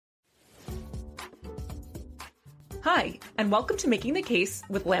Hi, and welcome to Making the Case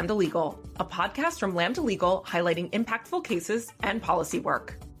with Lambda Legal, a podcast from Lambda Legal highlighting impactful cases and policy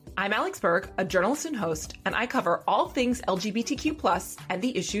work. I'm Alex Berg, a journalist and host, and I cover all things LGBTQ+ and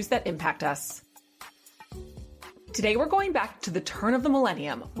the issues that impact us. Today we're going back to the turn of the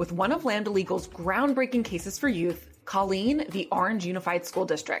millennium with one of Lambda Legal's groundbreaking cases for youth, Colleen v. Orange Unified School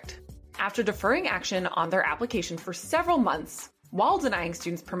District. After deferring action on their application for several months, while denying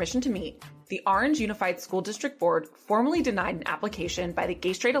students permission to meet, the Orange Unified School District Board formally denied an application by the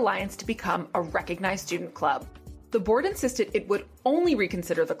Gay Straight Alliance to become a recognized student club. The board insisted it would only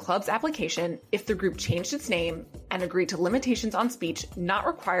reconsider the club's application if the group changed its name and agreed to limitations on speech not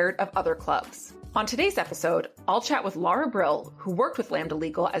required of other clubs. On today's episode, I'll chat with Laura Brill, who worked with Lambda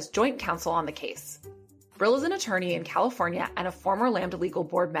Legal as joint counsel on the case. Brill is an attorney in California and a former Lambda Legal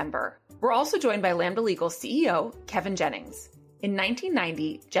board member. We're also joined by Lambda Legal CEO, Kevin Jennings. In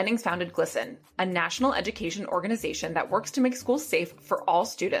 1990, Jennings founded GLSEN, a national education organization that works to make schools safe for all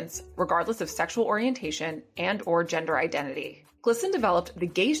students, regardless of sexual orientation and/or gender identity. GLSEN developed the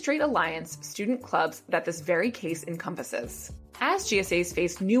Gay Straight Alliance student clubs that this very case encompasses. As GSAs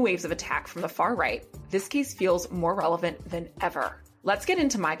face new waves of attack from the far right, this case feels more relevant than ever. Let's get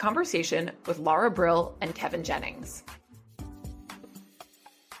into my conversation with Laura Brill and Kevin Jennings.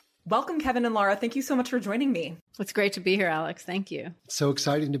 Welcome, Kevin and Laura. Thank you so much for joining me. It's great to be here, Alex. Thank you. It's so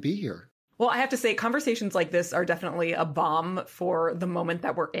exciting to be here. Well, I have to say, conversations like this are definitely a balm for the moment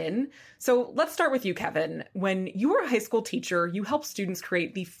that we're in. So let's start with you, Kevin. When you were a high school teacher, you helped students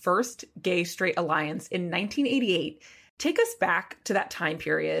create the first Gay Straight Alliance in 1988. Take us back to that time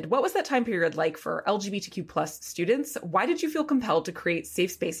period. What was that time period like for LGBTQ+ students? Why did you feel compelled to create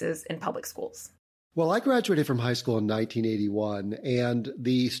safe spaces in public schools? Well, I graduated from high school in 1981, and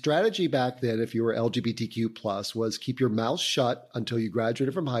the strategy back then, if you were LGBTQ+, was keep your mouth shut until you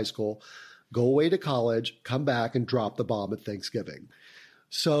graduated from high school, go away to college, come back, and drop the bomb at Thanksgiving.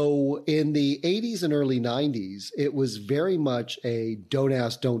 So in the 80s and early 90s, it was very much a don't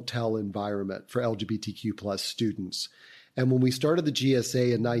ask, don't tell environment for LGBTQ+ students. And when we started the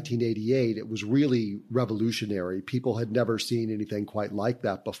GSA in 1988, it was really revolutionary. People had never seen anything quite like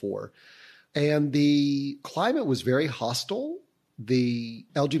that before. And the climate was very hostile. The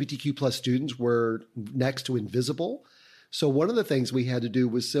LGBTQ+ students were next to invisible. So one of the things we had to do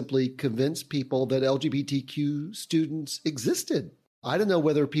was simply convince people that LGBTQ students existed. I don't know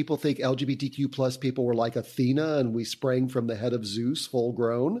whether people think LGBTQ+ people were like Athena and we sprang from the head of Zeus full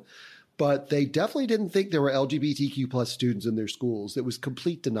grown, but they definitely didn't think there were LGBTQ+ students in their schools. It was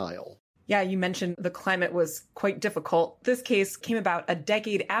complete denial. Yeah, you mentioned the climate was quite difficult. This case came about a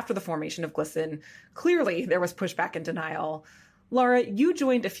decade after the formation of GLSEN. Clearly, there was pushback and denial. Laura, you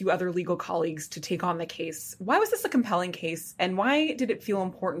joined a few other legal colleagues to take on the case. Why was this a compelling case, and why did it feel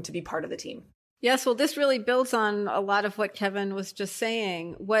important to be part of the team? Yes, well, this really builds on a lot of what Kevin was just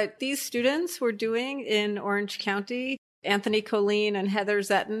saying. What these students were doing in Orange County, Anthony Colleen and Heather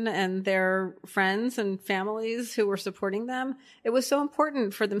Zetton and their friends and families who were supporting them, it was so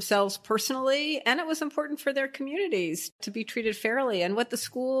important for themselves personally, and it was important for their communities to be treated fairly. And what the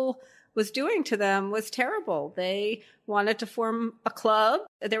school was doing to them was terrible. They wanted to form a club.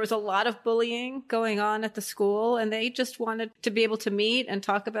 There was a lot of bullying going on at the school, and they just wanted to be able to meet and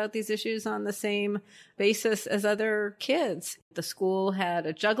talk about these issues on the same basis as other kids. The school had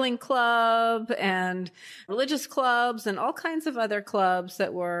a juggling club and religious clubs and all kinds of other clubs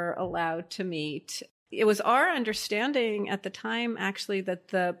that were allowed to meet. It was our understanding at the time, actually, that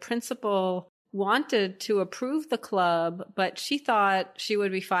the principal wanted to approve the club, but she thought she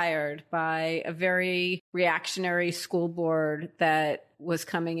would be fired by a very reactionary school board that was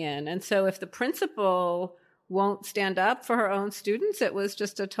coming in. And so if the principal won't stand up for her own students, it was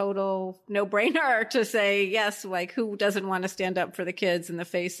just a total no-brainer to say, yes, like who doesn't want to stand up for the kids in the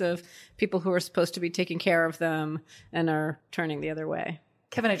face of people who are supposed to be taking care of them and are turning the other way?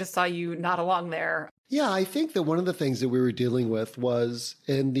 Kevin, I just saw you nod along there. Yeah, I think that one of the things that we were dealing with was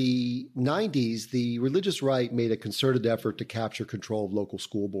in the 90s, the religious right made a concerted effort to capture control of local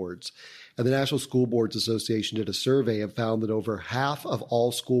school boards. And the National School Boards Association did a survey and found that over half of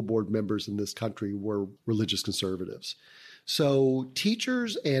all school board members in this country were religious conservatives. So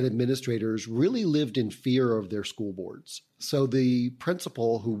teachers and administrators really lived in fear of their school boards. So the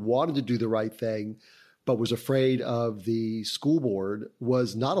principal who wanted to do the right thing but was afraid of the school board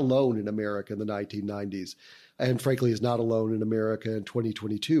was not alone in America in the 1990s, and frankly is not alone in America in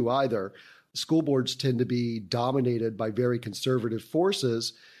 2022 either. School boards tend to be dominated by very conservative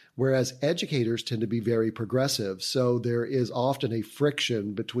forces, whereas educators tend to be very progressive. So there is often a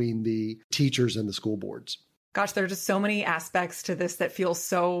friction between the teachers and the school boards. Gosh, there are just so many aspects to this that feel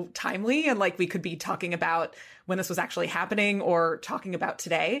so timely and like we could be talking about when this was actually happening or talking about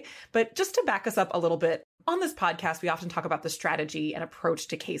today. But just to back us up a little bit, on this podcast, we often talk about the strategy and approach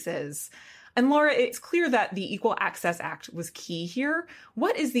to cases. And Laura, it's clear that the Equal Access Act was key here.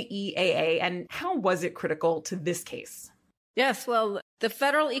 What is the EAA and how was it critical to this case? Yes, well, the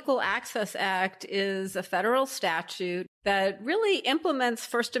Federal Equal Access Act is a federal statute that really implements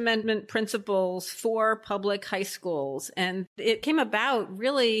First Amendment principles for public high schools. And it came about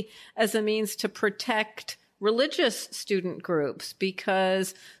really as a means to protect religious student groups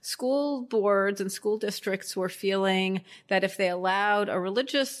because school boards and school districts were feeling that if they allowed a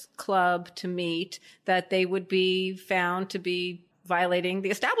religious club to meet, that they would be found to be violating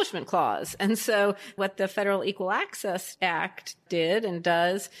the Establishment Clause. And so what the Federal Equal Access Act did and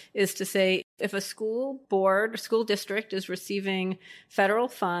does is to say if a school board or school district is receiving federal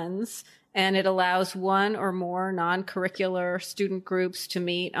funds and it allows one or more non-curricular student groups to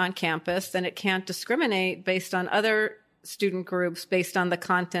meet on campus, then it can't discriminate based on other student groups based on the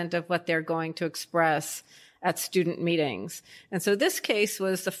content of what they're going to express at student meetings. And so this case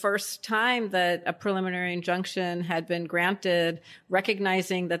was the first time that a preliminary injunction had been granted,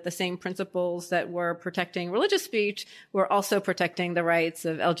 recognizing that the same principles that were protecting religious speech were also protecting the rights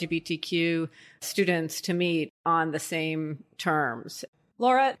of LGBTQ students to meet on the same terms.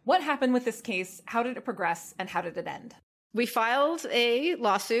 Laura, what happened with this case? How did it progress and how did it end? We filed a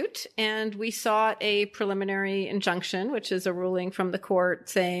lawsuit and we sought a preliminary injunction, which is a ruling from the court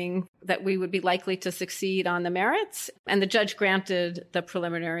saying that we would be likely to succeed on the merits. And the judge granted the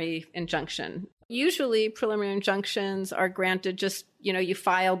preliminary injunction. Usually preliminary injunctions are granted just, you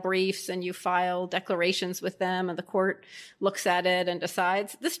file briefs and you file declarations with them and the court looks at it and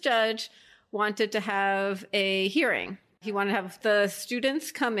decides. This judge wanted to have a hearing. He wanted to have the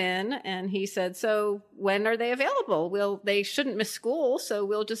students come in and he said, so when are they available? They shouldn't miss school. So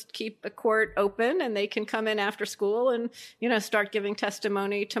we'll just keep the court open and they can come in after school and, start giving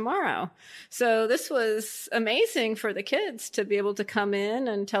testimony tomorrow. So this was amazing for the kids to be able to come in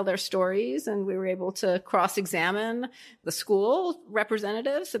and tell their stories. And we were able to cross-examine the school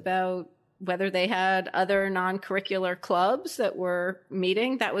representatives about whether they had other non-curricular clubs that were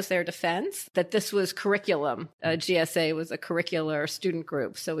meeting. That was their defense, that this was curriculum. GSA was a curricular student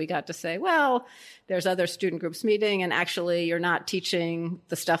group. So we got to say, well, there's other student groups meeting, and actually you're not teaching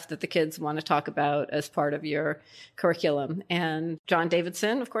the stuff that the kids want to talk about as part of your curriculum. And John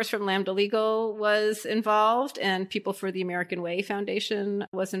Davidson, of course, from Lambda Legal was involved, and People for the American Way Foundation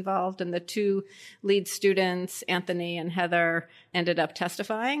was involved. And the two lead students, Anthony and Heather, ended up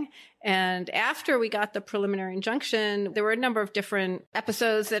testifying. And after we got the preliminary injunction, there were a number of different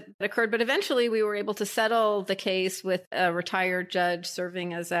episodes that occurred, but eventually we were able to settle the case with a retired judge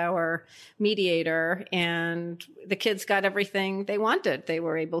serving as our mediator, and the kids got everything they wanted. They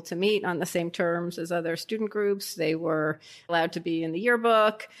were able to meet on the same terms as other student groups. They were allowed to be in the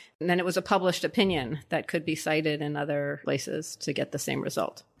yearbook, and then it was a published opinion that could be cited in other places to get the same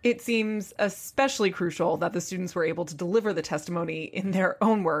result. It seems especially crucial that the students were able to deliver the testimony in their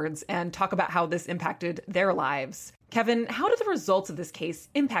own words and talk about how this impacted their lives. Kevin, how do the results of this case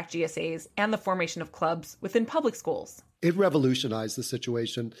impact GSAs and the formation of clubs within public schools? It revolutionized the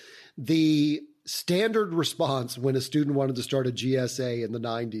situation. The standard response when a student wanted to start a GSA in the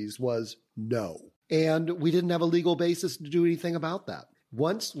 90s was no. And we didn't have a legal basis to do anything about that.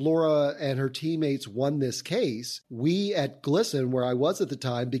 Once Laura and her teammates won this case, we at GLSEN, where I was at the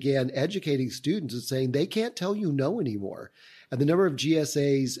time, began educating students and saying they can't tell you no anymore. And the number of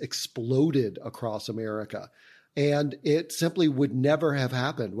GSAs exploded across America. And it simply would never have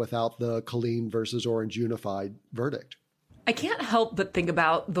happened without the Killeen versus Orange Unified verdict. I can't help but think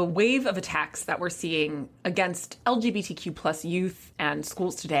about the wave of attacks that we're seeing against LGBTQ plus youth and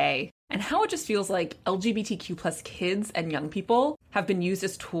schools today, and how it just feels like LGBTQ plus kids and young people have been used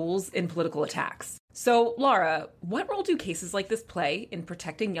as tools in political attacks. So, Laura, what role do cases like this play in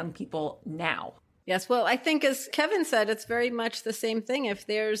protecting young people now? Yes, well, I think as Kevin said, it's very much the same thing. If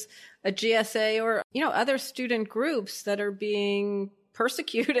there's a GSA or, other student groups that are being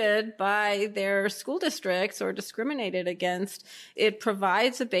persecuted by their school districts or discriminated against, it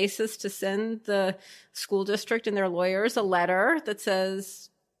provides a basis to send the school district and their lawyers a letter that says,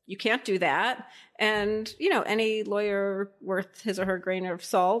 you can't do that. And, any lawyer worth his or her grain of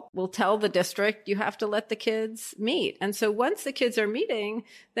salt will tell the district, you have to let the kids meet. And so once the kids are meeting,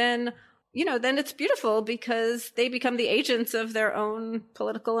 then then it's beautiful because they become the agents of their own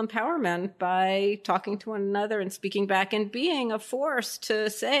political empowerment by talking to one another and speaking back and being a force to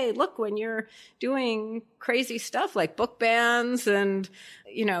say, look, when you're doing crazy stuff like book bans and,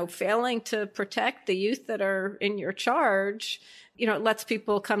 failing to protect the youth that are in your charge, it lets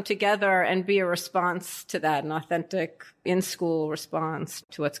people come together and be a response to that, an authentic in-school response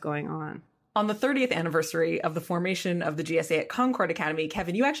to what's going on. On the 30th anniversary of the formation of the GSA at Concord Academy,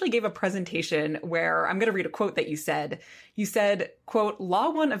 Kevin, you actually gave a presentation where I'm going to read a quote that you said. You said, quote, "Law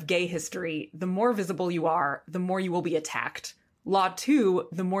 1 of gay history, the more visible you are, the more you will be attacked. Law 2,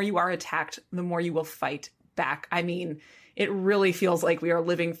 the more you are attacked, the more you will fight back." I mean, it really feels like we are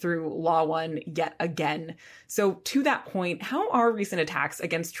living through Law 1 yet again. So to that point, how are recent attacks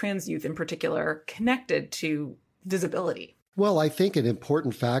against trans youth in particular connected to visibility? Well, I think an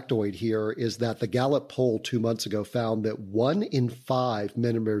important factoid here is that the Gallup poll 2 months ago found that 1 in 5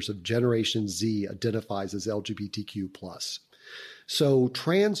 members of Generation Z identifies as LGBTQ+. So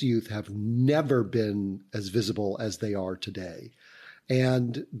trans youth have never been as visible as they are today.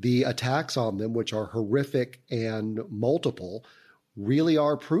 And the attacks on them, which are horrific and multiple, really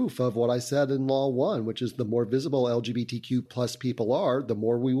are proof of what I said in Law 1, which is the more visible LGBTQ+ people are, the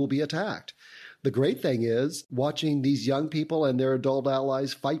more we will be attacked. The great thing is watching these young people and their adult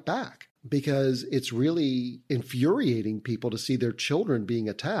allies fight back, because it's really infuriating people to see their children being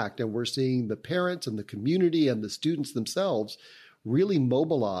attacked. And we're seeing the parents and the community and the students themselves really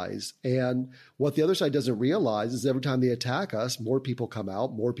mobilize. And what the other side doesn't realize is every time they attack us, more people come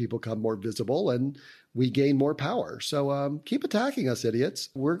out, more people become more visible, and we gain more power. So keep attacking us, idiots.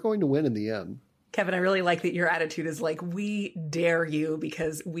 We're going to win in the end. Kevin, I really like that your attitude is like, we dare you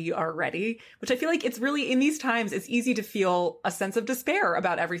because we are ready, which I feel like it's really, in these times, it's easy to feel a sense of despair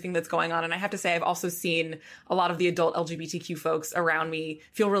about everything that's going on. And I have to say, I've also seen a lot of the adult LGBTQ folks around me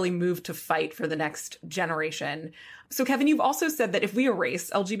feel really moved to fight for the next generation. So Kevin, you've also said that if we erase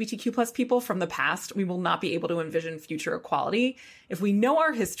LGBTQ plus people from the past, we will not be able to envision future equality. If we know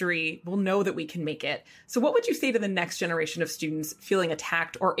our history, we'll know that we can make it. So what would you say to the next generation of students feeling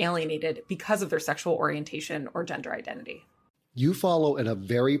attacked or alienated because of their sexual orientation or gender identity? You follow in a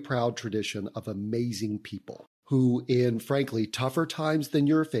very proud tradition of amazing people who, in frankly tougher times than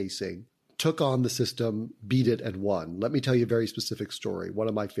you're facing, took on the system, beat it, and won. Let me tell you a very specific story. One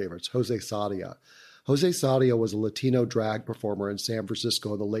of my favorites, Jose Sadia. Jose Sadia was a Latino drag performer in San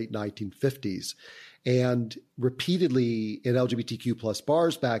Francisco in the late 1950s. And repeatedly in LGBTQ plus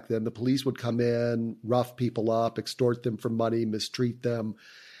bars back then, the police would come in, rough people up, extort them for money, mistreat them.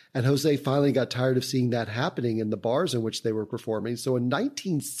 And Jose finally got tired of seeing that happening in the bars in which they were performing. So in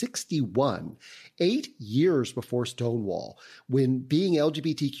 1961, 8 years before Stonewall, when being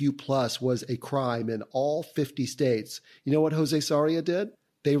LGBTQ plus was a crime in all 50 states, you know what Jose Sadia did?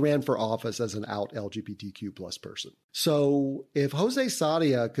 They ran for office as an out LGBTQ plus person. So if Jose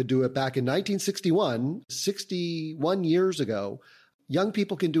Sadia could do it back in 1961, 61 years ago, young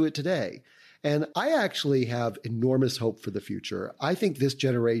people can do it today. And I actually have enormous hope for the future. I think this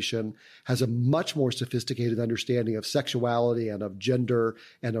generation has a much more sophisticated understanding of sexuality and of gender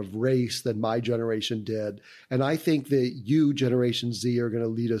and of race than my generation did. And I think that you, Generation Z, are going to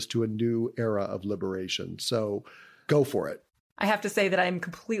lead us to a new era of liberation. So go for it. I have to say that I'm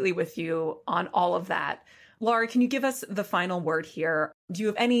completely with you on all of that. Laura, can you give us the final word here? Do you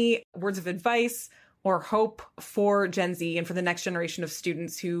have any words of advice or hope for Gen Z and for the next generation of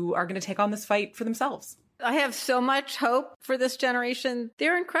students who are going to take on this fight for themselves? I have so much hope for this generation.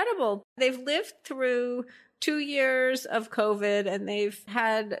 They're incredible. They've lived through 2 years of COVID and they've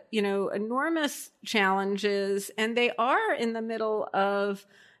had, enormous challenges, and they are in the middle of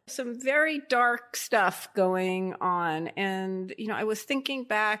some very dark stuff going on. And, I was thinking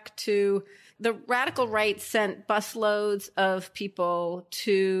back to the radical right sent busloads of people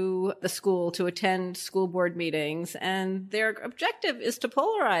to the school to attend school board meetings. And their objective is to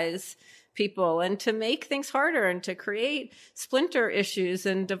polarize people and to make things harder and to create splinter issues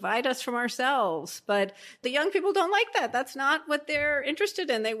and divide us from ourselves. But the young people don't like that. That's not what they're interested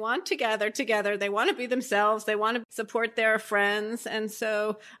in. They want to gather together. They want to be themselves. They want to support their friends. And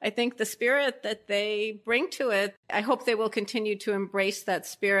so I think the spirit that they bring to it, I hope they will continue to embrace that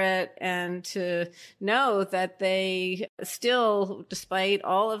spirit and to know that they still, despite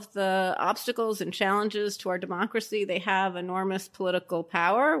all of the obstacles and challenges to our democracy, they have enormous political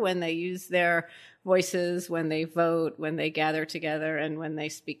power when they use their voices, when they vote, when they gather together, and when they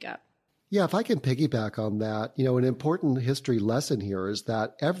speak up. Yeah, if I can piggyback on that, an important history lesson here is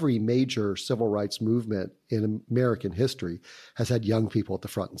that every major civil rights movement in American history has had young people at the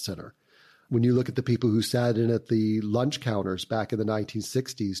front and center. When you look at the people who sat in at the lunch counters back in the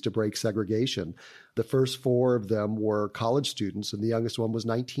 1960s to break segregation, the first 4 of them were college students, and the youngest one was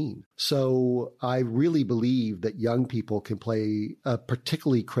 19. So I really believe that young people can play a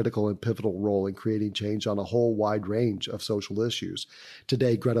particularly critical and pivotal role in creating change on a whole wide range of social issues.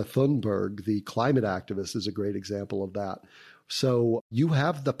 Today, Greta Thunberg, the climate activist, is a great example of that. So you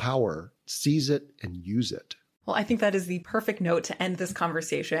have the power, seize it and use it. Well, I think that is the perfect note to end this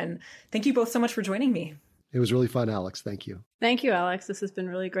conversation. Thank you both so much for joining me. It was really fun, Alex. Thank you. Thank you, Alex. This has been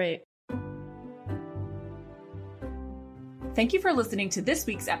really great. Thank you for listening to this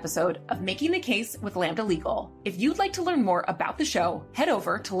week's episode of Making the Case with Lambda Legal. If you'd like to learn more about the show, head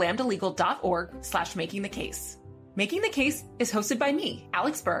over to lambdalegal.org/makingthecase. Making the Case is hosted by me,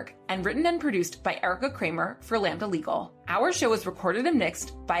 Alex Berg, and written and produced by Erica Kramer for Lambda Legal. Our show is recorded and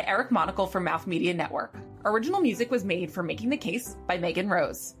mixed by Eric Monacle for Mouth Media Network. Original music was made for Making the Case by Megan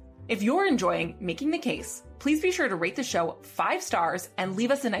Rose. If you're enjoying Making the Case, please be sure to rate the show 5 stars and leave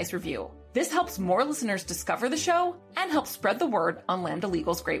us a nice review. This helps more listeners discover the show and helps spread the word on Lambda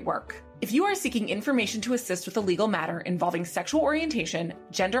Legal's great work. If you are seeking information to assist with a legal matter involving sexual orientation,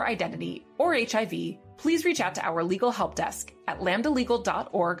 gender identity, or HIV, please reach out to our legal help desk at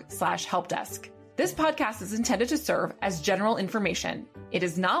lambdalegal.org/helpdesk. This podcast is intended to serve as general information. It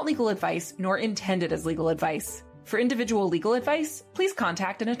is not legal advice nor intended as legal advice. For individual legal advice, please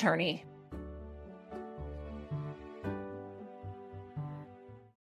contact an attorney.